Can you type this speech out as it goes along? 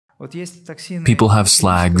People have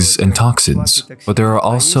slags and toxins, but there are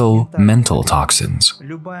also mental toxins.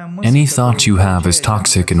 Any thought you have is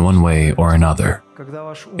toxic in one way or another.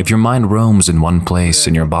 If your mind roams in one place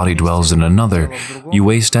and your body dwells in another, you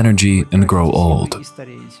waste energy and grow old.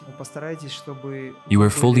 You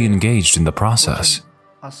are fully engaged in the process.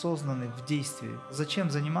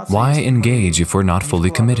 Why engage if we're not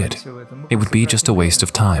fully committed? It would be just a waste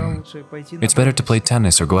of time. It's better to play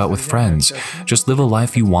tennis or go out with friends. Just live a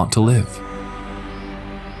life you want to live.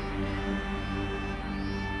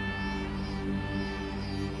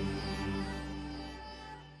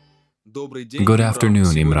 Good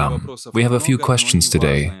afternoon, Imram. We have a few questions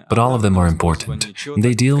today, but all of them are important.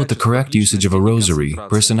 They deal with the correct usage of a rosary,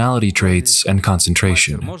 personality traits, and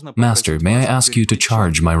concentration. Master, may I ask you to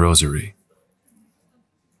charge my rosary?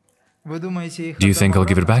 Do you think I'll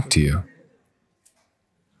give it back to you?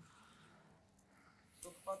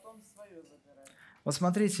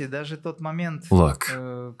 Look,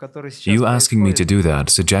 you asking me to do that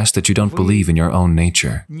suggests that you don't believe in your own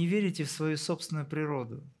nature.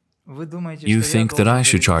 You think that I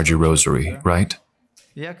should charge your rosary, right?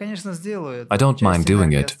 I don't mind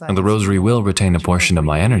doing it, and the rosary will retain a portion of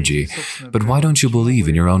my energy, but why don't you believe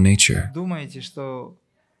in your own nature? Why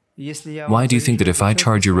do you think that if I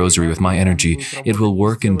charge your rosary with my energy, it will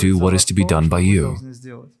work and do what is to be done by you?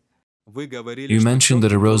 You mentioned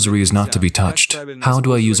that a rosary is not to be touched. How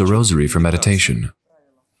do I use a rosary for meditation?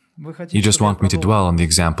 You just want me to dwell on the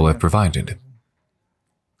example I've provided.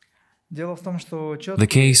 The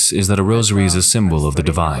case is that a rosary is a symbol of the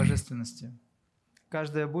divine.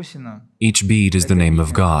 Each bead is the name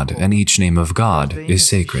of God, and each name of God is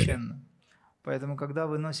sacred.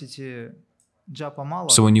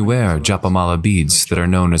 So when you wear japamala beads that are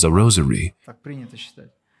known as a rosary,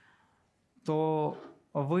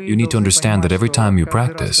 you need to understand that every time you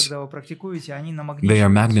practice, they are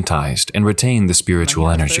magnetized and retain the spiritual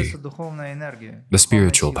energy, the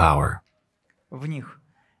spiritual power.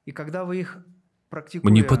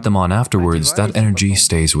 When you put them on afterwards, that energy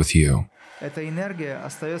stays with you.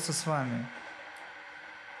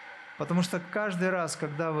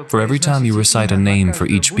 For every time you recite a name for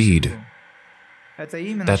each bead,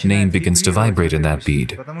 that name begins to vibrate in that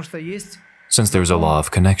bead, since there is a law of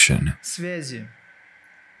connection.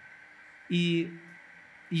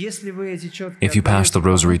 If you pass the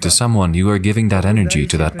rosary to someone, you are giving that energy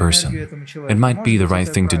to that person. It might be the right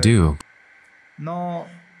thing to do,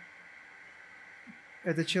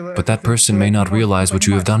 but that person may not realize what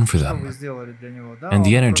you have done for them, and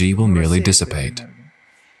the energy will merely dissipate.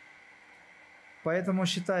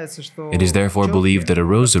 It is therefore believed that a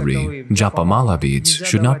rosary, japamala beads,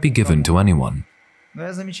 should not be given to anyone.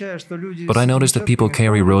 But I notice that people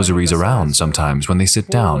carry rosaries around sometimes when they sit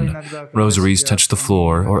down. Rosaries touch the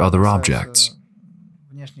floor or other objects.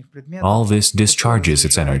 All this discharges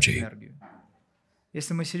its energy.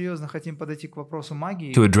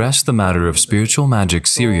 To address the matter of spiritual magic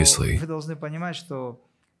seriously,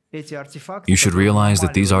 you should realize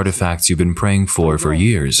that these artifacts you've been praying for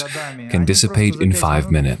years can dissipate in 5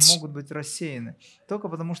 minutes.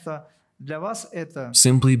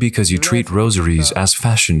 Simply because you treat rosaries as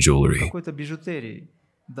fashion jewelry.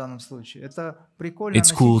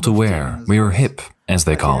 It's cool to wear, we're hip, as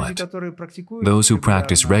they call it. Those who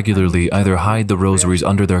practice regularly either hide the rosaries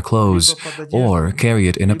under their clothes or carry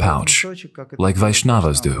it in a pouch, like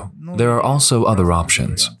Vaishnavas do. There are also other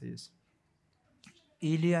options.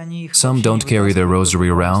 Some don't carry their rosary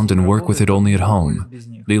around and work with it only at home.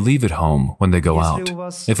 They leave it home when they go out.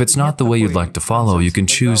 If it's not the way you'd like to follow, you can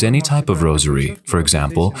choose any type of rosary, for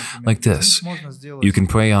example, like this. You can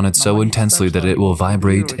pray on it so intensely that it will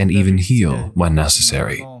vibrate and even heal when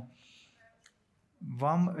necessary.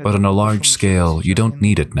 But on a large scale, you don't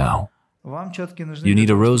need it now. You need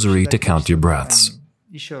a rosary to count your breaths.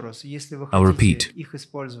 I'll repeat.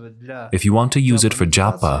 If you want to use it for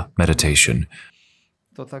japa meditation,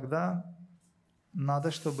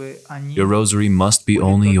 your rosary must be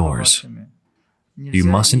only yours. You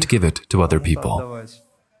mustn't give it to other people.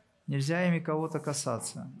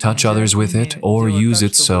 Touch others with it or use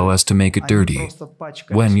it so as to make it dirty.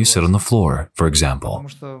 When you sit on the floor, for example.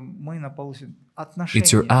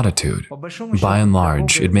 It's your attitude. By and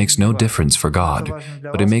large, it makes no difference for God,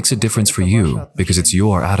 but it makes a difference for you because it's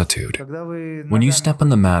your attitude. When you step on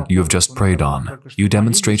the mat you have just prayed on, you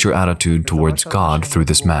demonstrate your attitude towards God through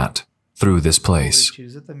this mat, through this place.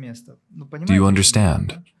 Do you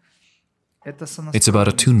understand? It's about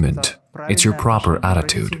attunement. It's your proper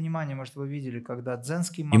attitude. You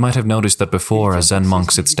might have noticed that before a Zen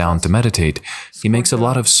monk sits down to meditate, he makes a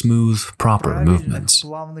lot of smooth, proper movements.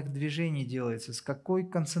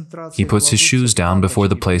 He puts his shoes down before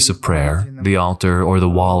the place of prayer, the altar, or the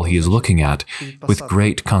wall he is looking at, with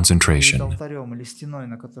great concentration.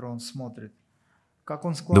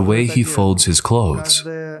 The way he folds his clothes,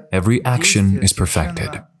 every action is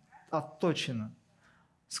perfected.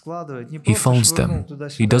 He folds them.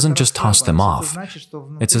 He doesn't just toss them off.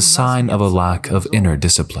 It's a sign of a lack of inner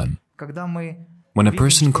discipline. When a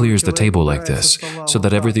person clears the table like this, so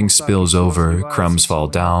that everything spills over, crumbs fall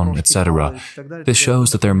down, etc., this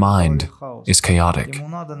shows that their mind is chaotic.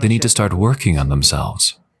 They need to start working on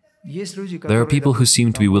themselves. There are people who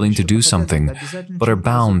seem to be willing to do something, but are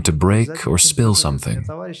bound to break or spill something.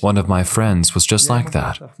 One of my friends was just like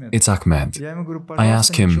that. It's Ahmed. I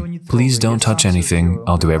ask him, please don't touch anything,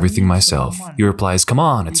 I'll do everything myself. He replies, come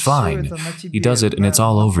on, it's fine. He does it and it's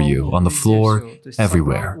all over you, on the floor,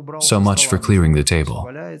 everywhere. So much for clearing the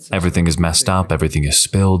table. Everything is messed up, everything is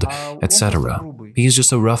spilled, etc. He is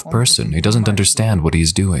just a rough person, he doesn't understand what he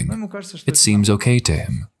is doing. It seems okay to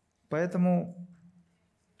him.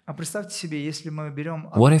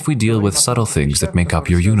 What if we deal with subtle things that make up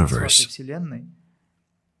your universe?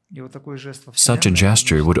 Such a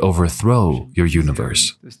gesture would overthrow your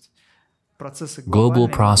universe. Global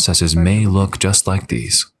processes may look just like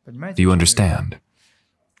these. Do you understand?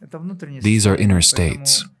 These are inner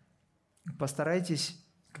states.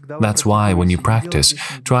 That's why when you practice,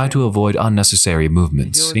 try to avoid unnecessary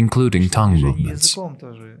movements, including tongue movements.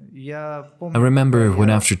 I remember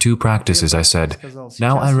when after 2 practices I said,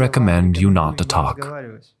 now I recommend you not to talk.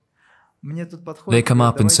 They come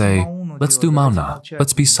up and say, let's do mauna,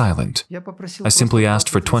 let's be silent. I simply asked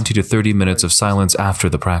for 20 to 30 minutes of silence after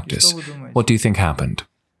the practice. What do you think happened?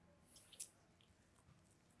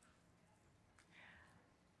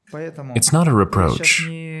 It's not a reproach,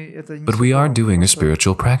 but we are doing a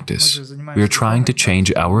spiritual practice. We are trying to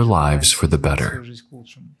change our lives for the better.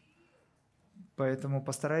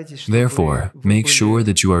 Therefore, make sure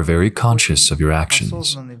that you are very conscious of your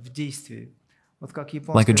actions.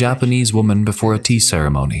 Like a Japanese woman before a tea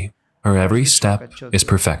ceremony, her every step is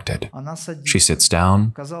perfected. She sits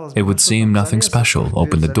down, it would seem nothing special,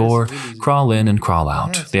 open the door, crawl in and crawl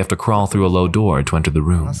out. They have to crawl through a low door to enter the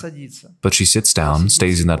room. But she sits down,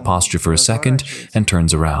 stays in that posture for a second, and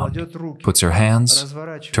turns around. Puts her hands,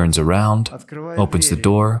 turns around, opens the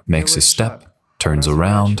door, makes a step, turns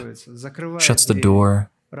around, shuts the door,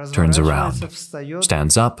 turns around,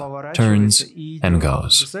 stands up, turns, and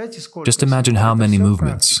goes. Just imagine how many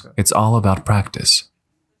movements. It's all about practice.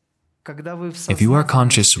 If you are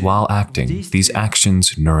conscious while acting, these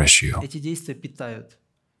actions nourish you.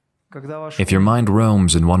 If your mind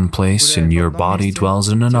roams in one place and your body dwells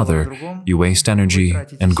in another, you waste energy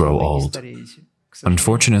and grow old.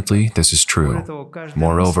 Unfortunately, this is true.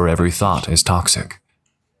 Moreover, every thought is toxic.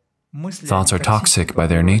 Thoughts are toxic by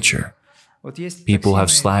their nature. People have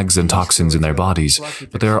slags and toxins in their bodies,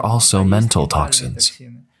 but there are also mental toxins.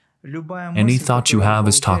 Any thought you have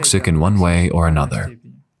is toxic in one way or another.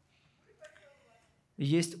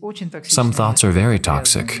 Some thoughts are very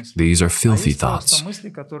toxic. These are filthy thoughts.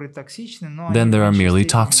 Then there are merely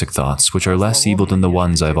toxic thoughts, which are less evil than the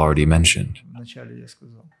ones I've already mentioned.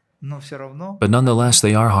 But nonetheless,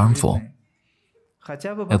 they are harmful,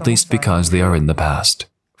 at least because they are in the past.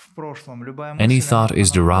 Any thought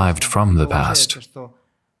is derived from the past.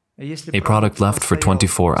 A product left for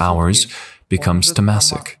 24 hours becomes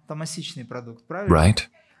tamasic, right?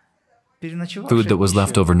 Food that was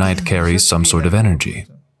left overnight carries some sort of energy.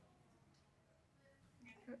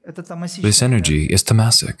 This energy is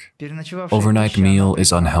tamasic. Overnight meal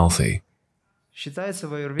is unhealthy.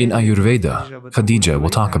 In Ayurveda, Khadija will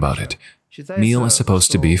talk about it. Meal is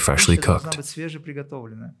supposed to be freshly cooked.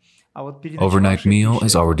 Overnight meal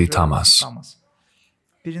is already tamas.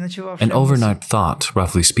 An overnight thought,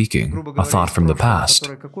 roughly speaking, a thought from the past.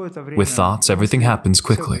 With thoughts, everything happens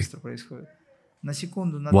quickly.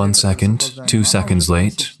 1 second, 2 seconds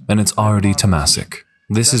late, and it's already tamasic.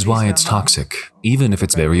 This is why it's toxic, even if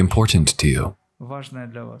it's very important to you.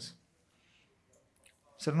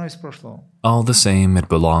 All the same, it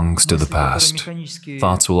belongs to the past.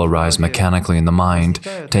 Thoughts will arise mechanically in the mind,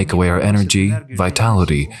 take away our energy,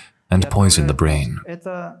 vitality, and poison the brain. It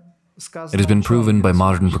has been proven by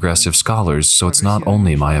modern progressive scholars, so it's not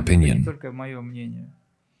only my opinion.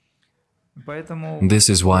 This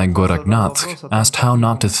is why Goraknath asked how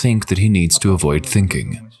not to think that he needs to avoid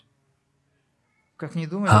thinking.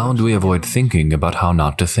 How do we avoid thinking about how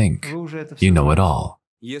not to think? You know it all.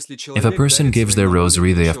 If a person gives their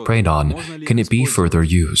rosary they have prayed on, can it be further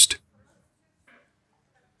used?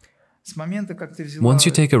 Once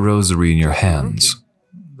you take a rosary in your hands,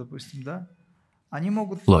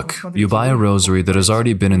 look, you buy a rosary that has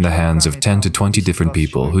already been in the hands of 10 to 20 different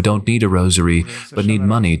people who don't need a rosary but need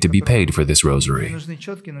money to be paid for this rosary.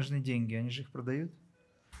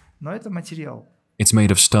 It's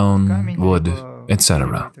made of stone, wood,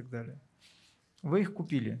 etc.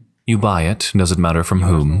 You buy it, doesn't matter from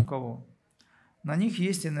whom,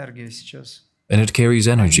 and it carries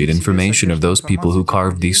energy and information of those people who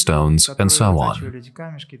carved these stones, and so on.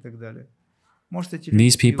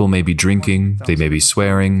 These people may be drinking, they may be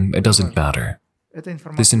swearing, it doesn't matter.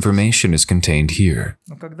 This information is contained here.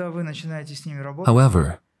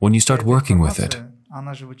 However, when you start working with it,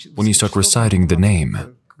 when you start reciting the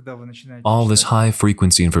name, all this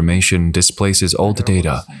high-frequency information displaces old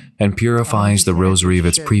data and purifies the rosary of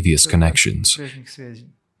its previous connections.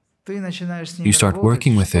 You start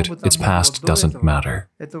working with it, its past doesn't matter.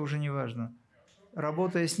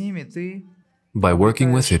 By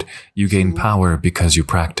working with it, you gain power because you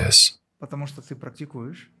practice.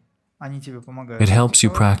 It helps you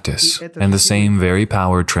practice, and the same very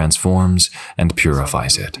power transforms and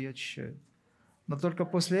purifies it.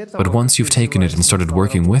 But once you've taken it and started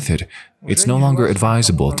working with it, it's no longer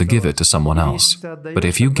advisable to give it to someone else. But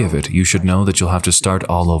if you give it, you should know that you'll have to start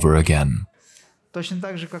all over again.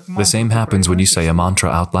 The same happens when you say a mantra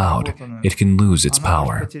out loud. It can lose its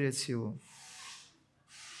power.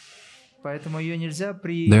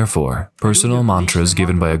 Therefore, personal mantras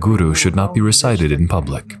given by a guru should not be recited in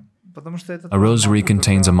public. A rosary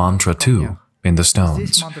contains a mantra too, in the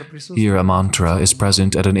stones. Here a mantra is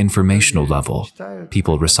present at an informational level.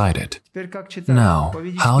 People recite it. Now,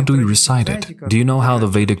 how do you recite it? Do you know how the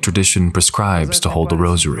Vedic tradition prescribes to hold the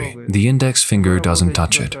rosary? The index finger doesn't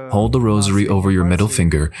touch it. Hold the rosary over your middle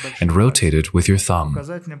finger and rotate it with your thumb.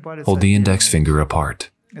 Hold the index finger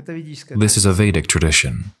apart. This is a Vedic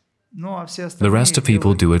tradition. The rest of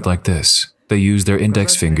people do it like this. They use their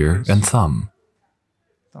index finger and thumb.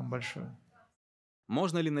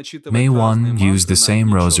 May one use the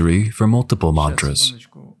same rosary for multiple mantras?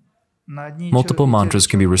 Multiple mantras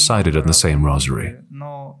can be recited in the same rosary.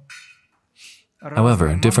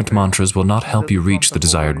 However, different mantras will not help you reach the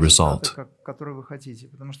desired result.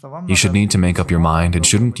 You should need to make up your mind and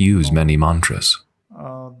shouldn't use many mantras.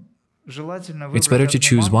 It's better to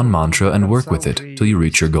choose one mantra and work with it till you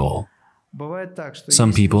reach your goal.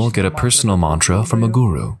 Some people get a personal mantra from a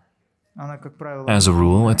guru. As a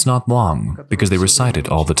rule, it's not long, because they recite it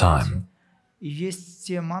all the time.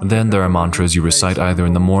 Then there are mantras you recite either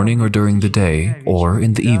in the morning or during the day, or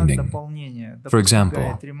in the evening. For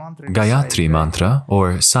example, Gayatri mantra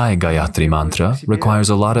or Sai Gayatri mantra requires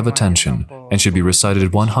a lot of attention and should be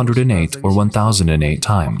recited 108 or 1008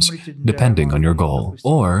 times, depending on your goal.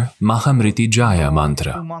 Or Mahamriti Jaya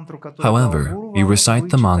mantra. However, you recite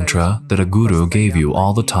the mantra that a guru gave you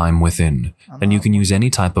all the time within, and you can use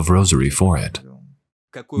any type of rosary for it.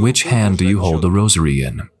 Which hand do you hold the rosary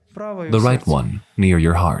in? The right one, near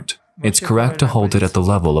your heart. It's correct to hold it at the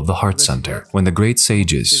level of the heart center. When the great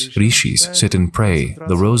sages, rishis, sit and pray,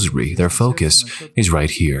 the rosary, their focus, is right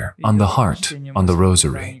here, on the heart, on the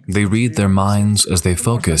rosary. They read their minds as they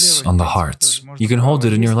focus on the hearts. You can hold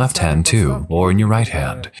it in your left hand too, or in your right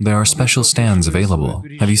hand. There are special stands available.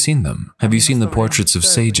 Have you seen them? Have you seen the portraits of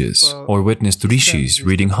sages, or witnessed rishis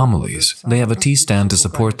reading homilies? They have a t-stand to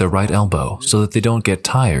support their right elbow, so that they don't get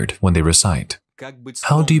tired when they recite.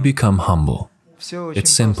 How do you become humble? It's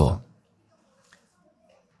simple.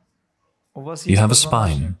 You have a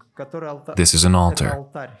spine. This is an altar.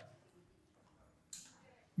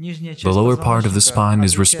 The lower part of the spine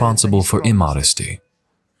is responsible for immodesty.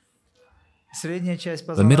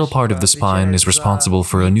 The middle part of the spine is responsible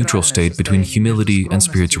for a neutral state between humility and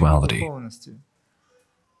spirituality.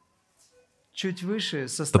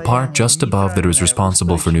 The part just above that is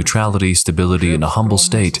responsible for neutrality, stability, and a humble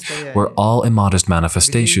state, where all immodest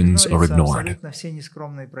manifestations are ignored.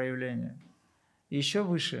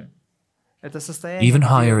 Even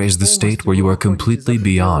higher is the state where you are completely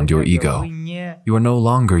beyond your ego. You are no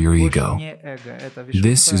longer your ego.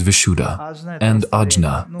 This is Vishuddha, and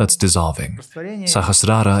Ajna, that's dissolving.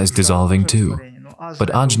 Sahasrara is dissolving too, but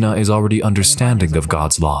Ajna is already understanding of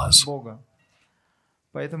God's laws.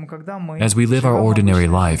 As we live our ordinary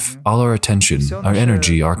life, all our attention, our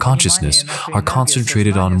energy, our consciousness are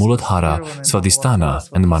concentrated on Muladhara,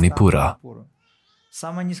 Svadhisthana, and Manipura.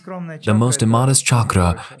 The most immodest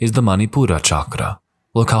chakra is the Manipura chakra.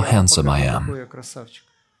 Look how handsome I am.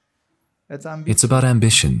 It's about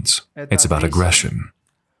ambitions. It's about aggression.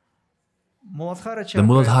 The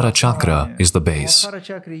Muladhara chakra is the base.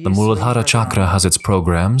 The Muladhara chakra has its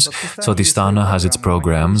programs, Svadhisthana has its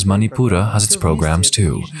programs, Manipura has its programs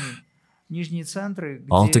too.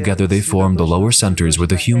 Altogether they form the lower centers where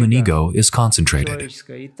the human ego is concentrated.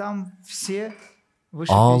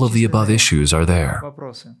 All of the above issues are there.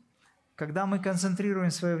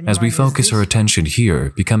 As we focus our attention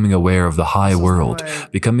here, becoming aware of the high world,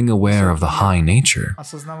 becoming aware of the high nature,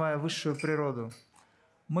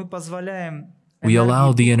 we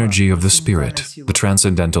allow the energy of the Spirit, the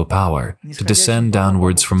transcendental power, to descend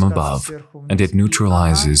downwards from above, and it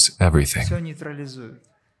neutralizes everything.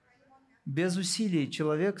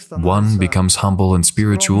 One becomes humble and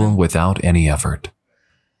spiritual without any effort.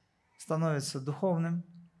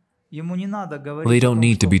 They don't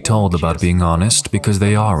need to be told about being honest because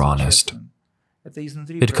they are honest.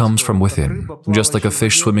 It comes from within, just like a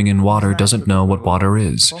fish swimming in water doesn't know what water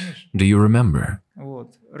is. Do you remember?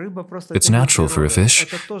 It's natural for a fish,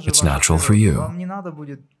 it's natural for you.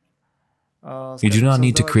 You do not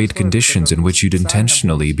need to create conditions in which you'd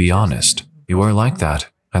intentionally be honest. You are like that,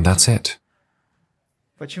 and that's it.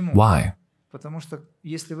 Why?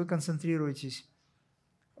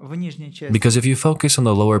 Because if you focus on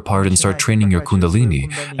the lower part and start training your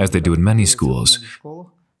Kundalini, as they do in many schools,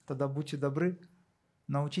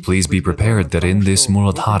 please be prepared that in this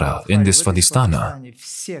Muladhara, in this Svadhisthana,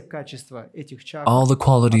 all the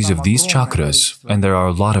qualities of these chakras, and there are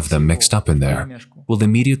a lot of them mixed up in there, will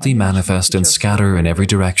immediately manifest and scatter in every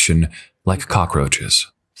direction like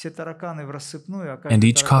cockroaches. And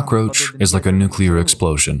each cockroach is like a nuclear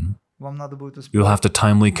explosion. You'll have to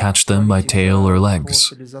timely catch them by tail or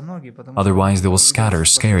legs. Otherwise, they will scatter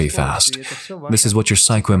scary fast. This is what your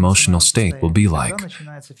psycho-emotional state will be like.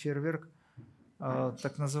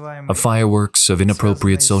 A fireworks of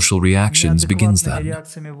inappropriate social reactions begins then.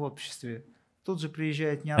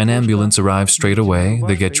 An ambulance arrives straight away,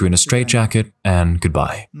 they get you in a straitjacket, and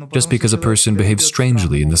goodbye. Just because a person behaves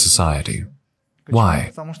strangely in the society.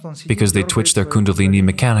 Why? Because they twitch their Kundalini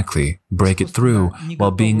mechanically, break it through, while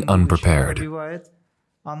being unprepared.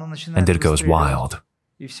 And it goes wild.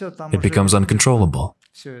 It becomes uncontrollable.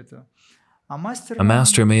 A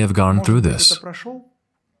master may have gone through this.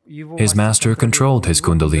 His master controlled his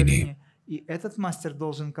Kundalini.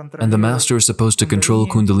 And the master is supposed to control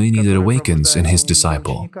Kundalini that awakens in his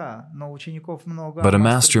disciple. But a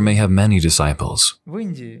master may have many disciples.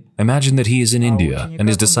 Imagine that he is in India and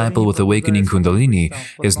his disciple with awakening Kundalini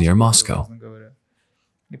is near Moscow.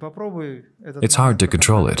 It's hard to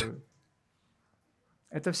control it.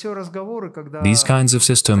 These kinds of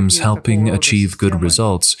systems helping achieve good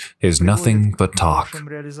results is nothing but talk.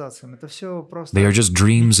 They are just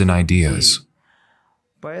dreams and ideas.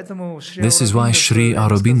 This is why Sri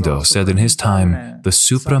Aurobindo said in his time, the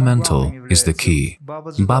supramental is the key.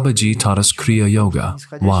 Babaji taught us Kriya Yoga.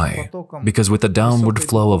 Why? Because with the downward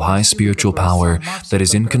flow of high spiritual power that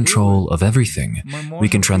is in control of everything, we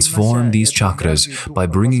can transform these chakras by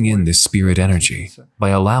bringing in this spirit energy, by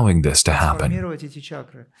allowing this to happen.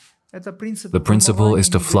 The principle is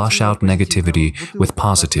to flush out negativity with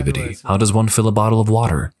positivity. How does one fill a bottle of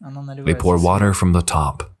water? They pour water from the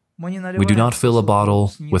top. We do not fill a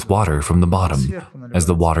bottle with water from the bottom, as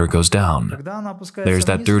the water goes down. There's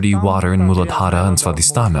that dirty water in Muladhara and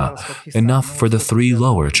Svadhisthana, enough for the 3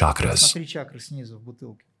 lower chakras.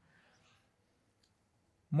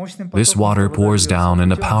 This water pours down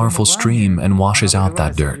in a powerful stream and washes out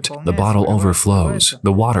that dirt. The bottle overflows,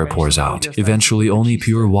 the water pours out. Eventually, only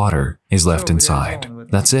pure water is left inside.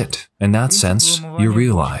 That's it. In that sense, you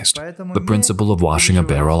realized the principle of washing a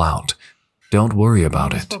barrel out. Don't worry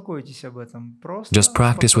about it. Just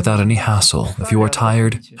practice without any hassle. If you are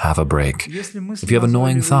tired, have a break. If you have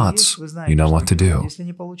annoying thoughts, you know what to do.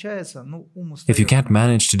 If you can't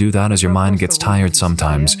manage to do that as your mind gets tired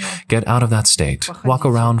sometimes, get out of that state. Walk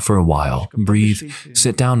around for a while, breathe,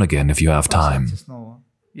 sit down again if you have time.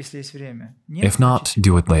 If not,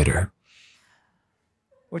 do it later.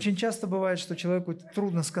 It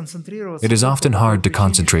is often hard to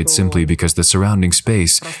concentrate simply because the surrounding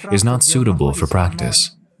space is not suitable for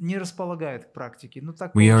practice.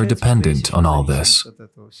 We are dependent on all this.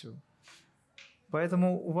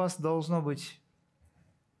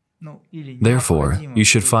 Therefore, you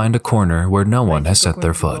should find a corner where no one has set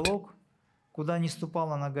their foot.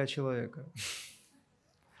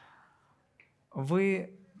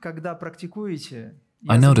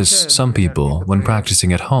 I notice some people, when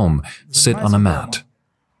practicing at home, sit on a mat.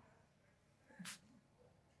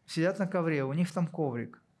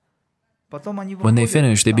 When they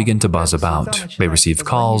finish, they begin to buzz about. They receive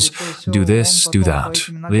calls, do this, do that.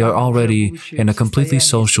 They are already in a completely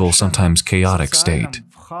social, sometimes chaotic state.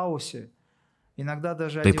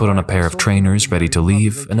 They put on a pair of trainers ready to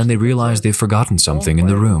leave, and then they realize they've forgotten something in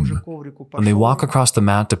the room. When they walk across the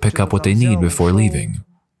mat to pick up what they need before leaving,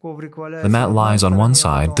 the mat lies on one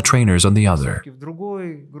side, the trainers on the other.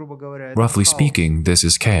 Roughly speaking, this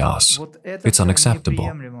is chaos. It's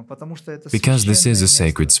unacceptable. Because this is a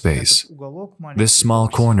sacred space. This small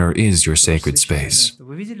corner is your sacred space.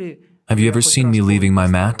 Have you ever seen me leaving my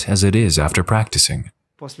mat as it is after practicing?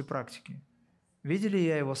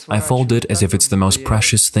 I fold it as if it's the most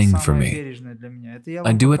precious thing for me.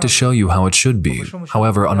 I do it to show you how it should be.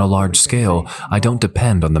 However, on a large scale, I don't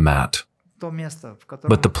depend on the mat.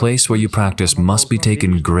 But the place where you practice must be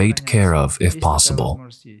taken great care of if possible.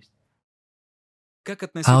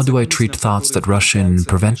 How do I treat thoughts that rush in and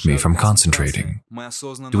prevent me from concentrating?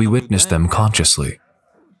 Do we witness them consciously?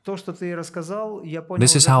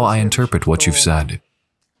 This is how I interpret what you've said.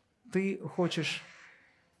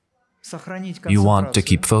 You want to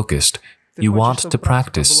keep focused. You want to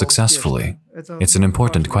practice successfully. It's an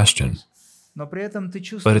important question.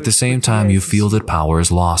 But at the same time, you feel that power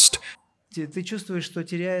is lost.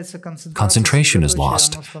 Concentration is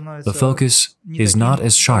lost. The focus is not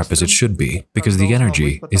as sharp as it should be because the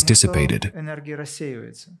energy is dissipated.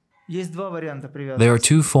 There are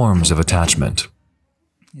two forms of attachment.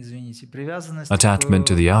 Attachment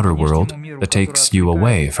to the outer world that takes you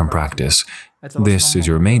away from practice. This is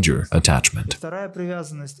your major attachment.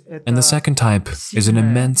 And the second type is an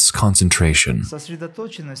immense concentration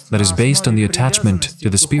that is based on the attachment to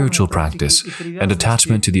the spiritual practice and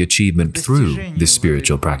attachment to the achievement through this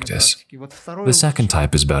spiritual practice. The second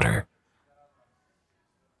type is better.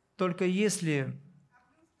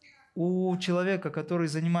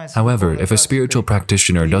 However, if a spiritual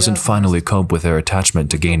practitioner doesn't finally cope with their attachment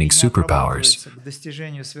to gaining superpowers,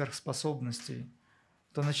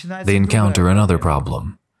 they encounter another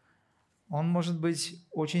problem.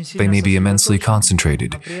 They may be immensely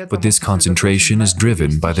concentrated, but this concentration is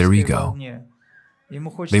driven by their ego.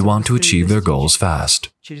 They want to achieve their goals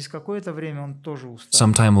fast.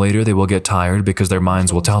 Sometime later, they will get tired because their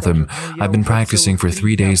minds will tell them, "I've been practicing for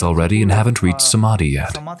 3 days already and haven't reached samadhi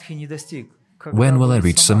yet. When will I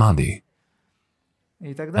reach samadhi?"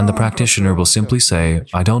 And the practitioner will simply say,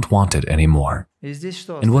 "I don't want it anymore."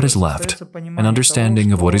 And what is left? An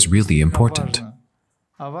understanding of what is really important.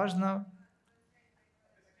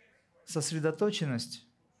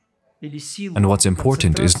 And what's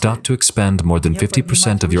important is not to expend more than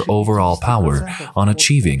 50% of your overall power on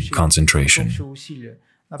achieving concentration.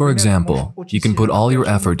 For example, you can put all your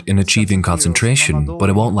effort in achieving concentration, but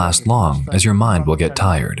it won't last long, as your mind will get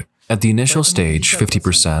tired. At the initial stage,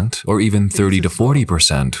 50% or even 30 to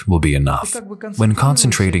 40% will be enough. When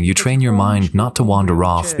concentrating, you train your mind not to wander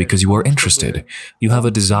off because you are interested. You have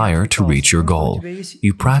a desire to reach your goal.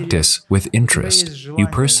 You practice with interest. You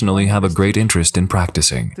personally have a great interest in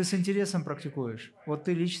practicing.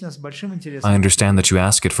 I understand that you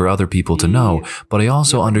ask it for other people to know, but I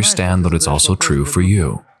also understand that it's also true for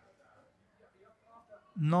you.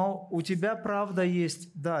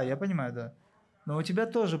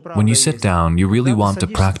 When you sit down, you really want to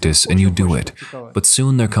practice and you do it, but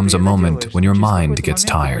soon there comes a moment when your mind gets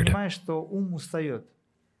tired.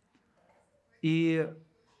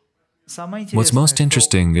 What's most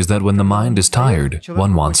interesting is that when the mind is tired,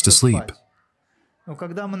 one wants to sleep.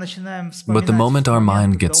 But the moment our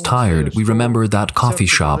mind gets tired, we remember that coffee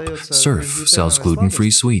shop, Surf, sells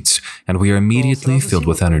gluten-free sweets, and we are immediately filled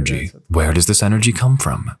with energy. Where does this energy come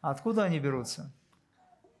from?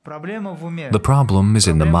 The problem is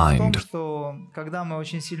in the mind.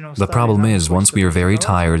 The problem is, once we are very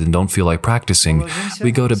tired and don't feel like practicing,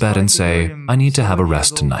 we go to bed and say, "I need to have a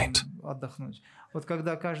rest tonight."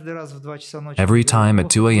 Every time at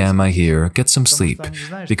 2 a.m. I hear, "Get some sleep,"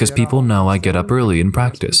 because people know I get up early and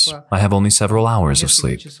practice. I have only several hours of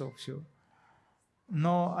sleep.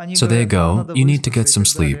 So they go, "You need to get some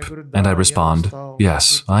sleep." And I respond,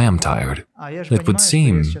 "Yes, I am tired." It would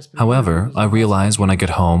seem, however, I realize when I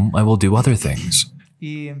get home, I will do other things.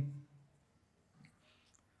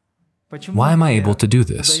 Why am I able to do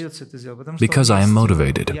this? Because I am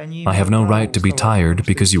motivated. I have no right to be tired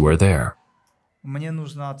because you are there.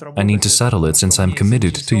 I need to settle it since I'm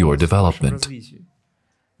committed to your development.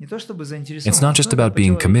 It's not just about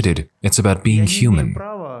being committed, it's about being human.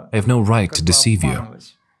 I have no right to deceive you.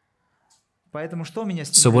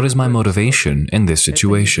 So what is my motivation in this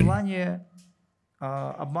situation?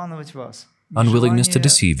 Unwillingness to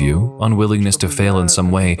deceive you, unwillingness to fail in some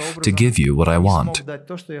way to give you what I want.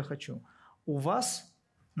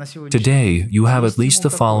 Today, you have at least the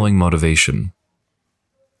following motivation.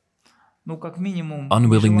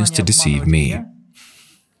 Unwillingness to deceive me.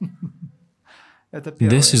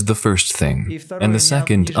 This is the first thing. And the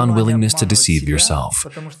second, unwillingness to deceive yourself.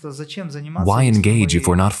 Why engage if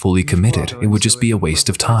we're not fully committed? It would just be a waste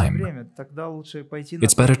of time.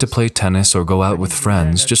 It's better to play tennis or go out with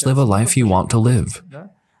friends, just live a life you want to live.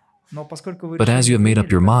 But as you have made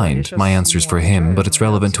up your mind, my answer is for him, but it's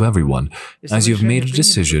relevant to everyone. As you have made a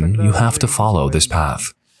decision, you have to follow this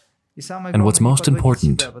path. And what's most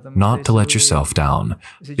important, not to let yourself down.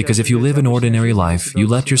 Because if you live an ordinary life, you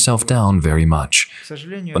let yourself down very much.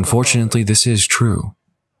 Unfortunately, this is true.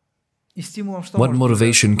 What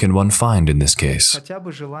motivation can one find in this case?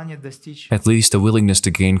 At least a willingness to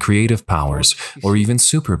gain creative powers, or even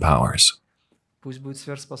superpowers.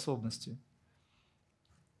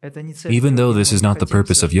 Even though this is not the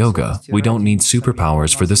purpose of yoga, we don't need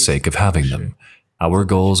superpowers for the sake of having them. Our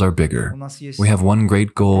goals are bigger. We have one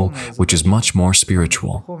great goal, which is much more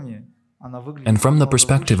spiritual. And from the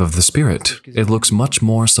perspective of the spirit, it looks much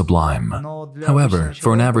more sublime. However,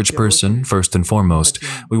 for an average person, first and foremost,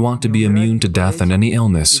 we want to be immune to death and any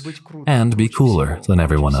illness, and be cooler than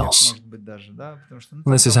everyone else.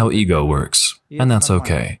 This is how ego works, and that's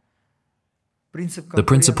okay. The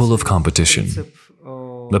principle of competition.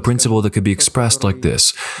 The principle that could be expressed like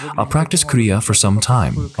this: I'll practice Kriya for some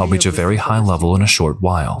time, I'll reach a very high level in a short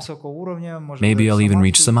while. Maybe I'll even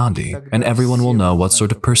reach Samadhi, and everyone will know what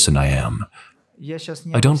sort of person I am.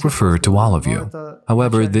 I don't refer to all of you.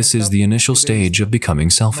 However, this is the initial stage of becoming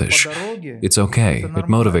selfish. It's okay, it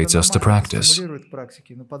motivates us to practice.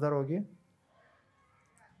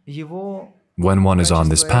 When one is on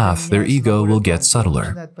this path, their ego will get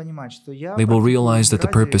subtler. They will realize that the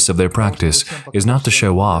purpose of their practice is not to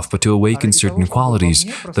show off, but to awaken certain qualities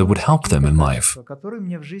that would help them in life.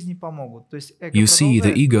 You see,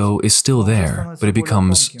 the ego is still there, but it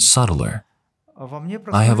becomes subtler.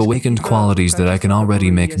 I have awakened qualities that I can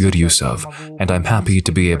already make good use of, and I'm happy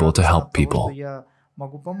to be able to help people.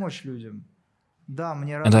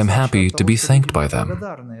 And I'm happy to be thanked by them.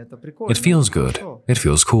 It feels good. It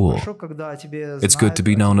feels cool. It's good to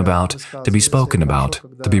be known about, to be spoken about,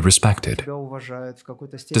 to be respected.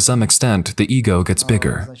 To some extent, the ego gets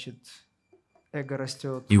bigger.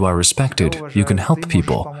 You are respected, you can help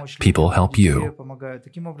people, people help you.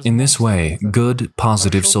 In this way, good,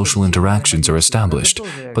 positive social interactions are established,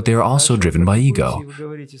 but they are also driven by ego.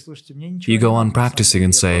 You go on practicing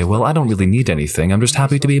and say, well, I don't really need anything, I'm just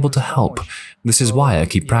happy to be able to help. This is why I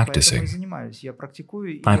keep practicing.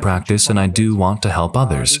 I practice and I do want to help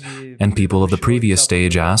others, and people of the previous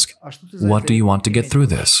stage ask, what do you want to get through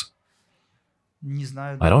this?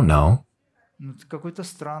 I don't know.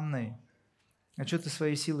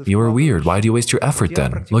 You are weird. Why do you waste your effort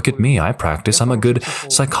then? Look at me, I practice. I'm a good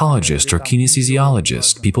psychologist or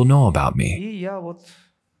kinesiologist. People know about me.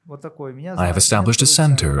 I have established a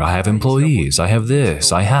center. I have employees. I have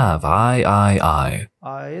this. I have. I.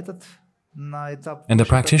 And a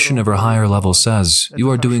practitioner of a higher level says, you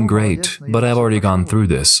are doing great, but I've already gone through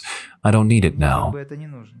this. I don't need it now.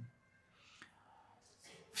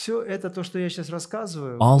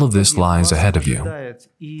 All of this lies ahead of you.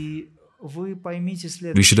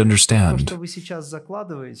 You should understand,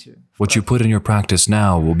 what you put in your practice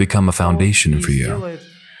now will become a foundation for you.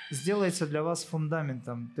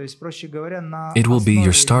 It will be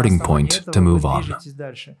your starting point to move on.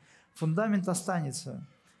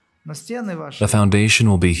 The foundation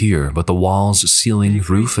will be here, but the walls, ceiling,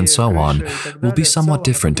 roof, and so on will be somewhat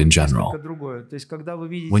different in general.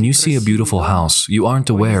 When you see a beautiful house, you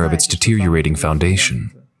aren't aware of its deteriorating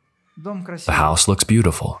foundation. The house looks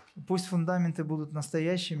beautiful.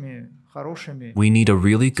 We need a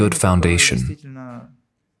really good foundation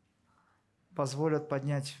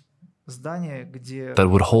that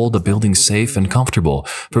would hold a building safe and comfortable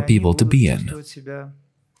for people to be in.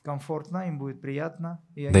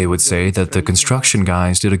 They would say that the construction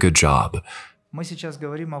guys did a good job.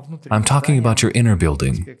 I'm talking about your inner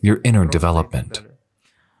building, your inner development.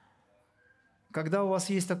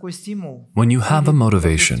 When you have a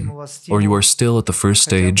motivation, or you are still at the first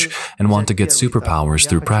stage and want to get superpowers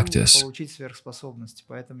through practice,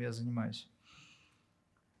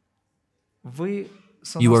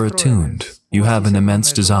 you are attuned, you have an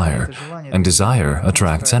immense desire, and desire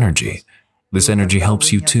attracts energy. This energy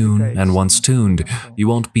helps you tune, and once tuned, you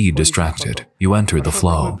won't be distracted. You enter the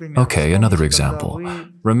flow. Okay, another example.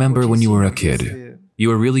 Remember when you were a kid. You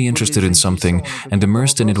were really interested in something and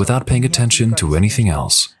immersed in it without paying attention to anything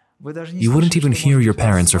else. You wouldn't even hear your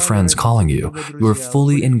parents or friends calling you. You were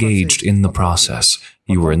fully engaged in the process.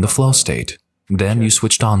 You were in the flow state. Then you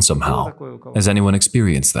switched on somehow. Has anyone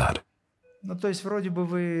experienced that?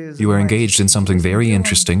 You are engaged in something very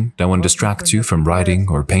interesting, no one distracts you from writing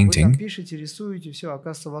or painting,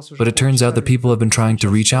 but it turns out that people have been trying to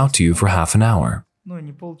reach out to you for half an hour.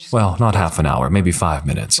 Well, not half an hour, maybe 5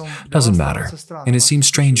 minutes. Doesn't matter. And it seems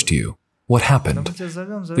strange to you. What happened?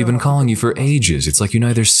 We've been calling you for ages. It's like you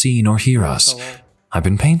neither see nor hear us. I've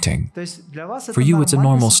been painting. For you, it's a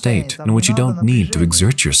normal state in which you don't need to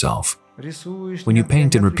exert yourself. When you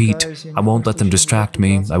paint and repeat, I won't let them distract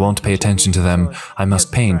me, I won't pay attention to them, I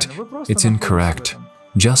must paint, it's incorrect.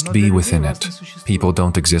 Just be within it. People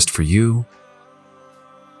don't exist for you,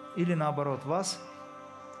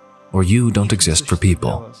 or you don't exist for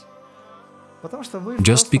people.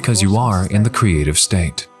 Just because you are in the creative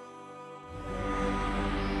state.